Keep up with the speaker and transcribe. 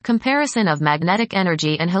comparison of magnetic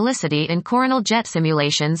energy and helicity in coronal jet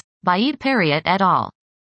simulations, by et al.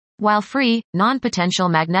 While free, non-potential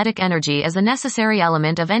magnetic energy is a necessary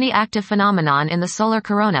element of any active phenomenon in the solar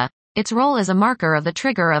corona, its role as a marker of the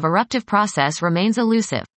trigger of eruptive process remains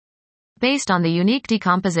elusive. Based on the unique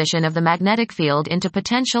decomposition of the magnetic field into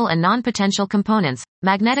potential and non-potential components,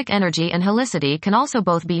 magnetic energy and helicity can also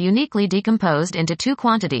both be uniquely decomposed into two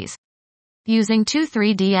quantities. Using two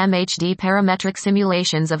 3D MHD parametric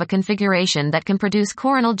simulations of a configuration that can produce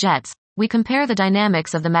coronal jets, we compare the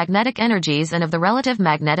dynamics of the magnetic energies and of the relative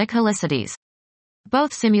magnetic helicities.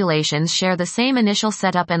 Both simulations share the same initial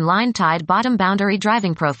setup and line-tied bottom boundary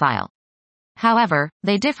driving profile. However,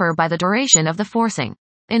 they differ by the duration of the forcing.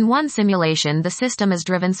 In one simulation, the system is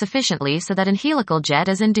driven sufficiently so that an helical jet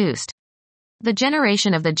is induced. The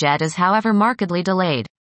generation of the jet is however markedly delayed.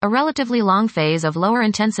 A relatively long phase of lower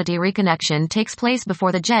intensity reconnection takes place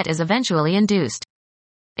before the jet is eventually induced.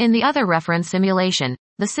 In the other reference simulation,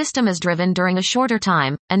 the system is driven during a shorter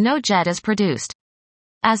time, and no jet is produced.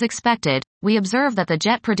 As expected, we observe that the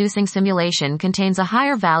jet-producing simulation contains a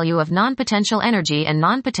higher value of non-potential energy and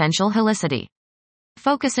non-potential helicity.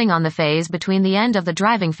 Focusing on the phase between the end of the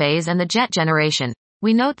driving phase and the jet generation,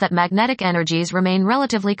 we note that magnetic energies remain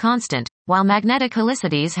relatively constant, while magnetic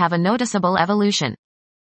helicities have a noticeable evolution.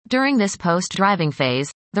 During this post-driving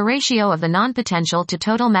phase, the ratio of the non-potential to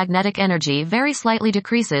total magnetic energy very slightly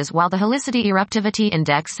decreases while the helicity eruptivity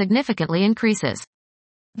index significantly increases.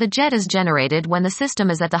 The jet is generated when the system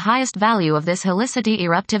is at the highest value of this helicity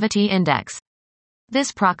eruptivity index.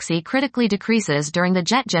 This proxy critically decreases during the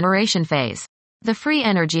jet generation phase. The free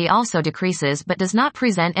energy also decreases but does not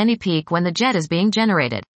present any peak when the jet is being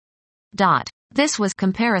generated. This was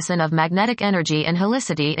comparison of magnetic energy and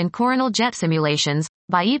helicity in coronal jet simulations,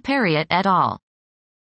 by et al.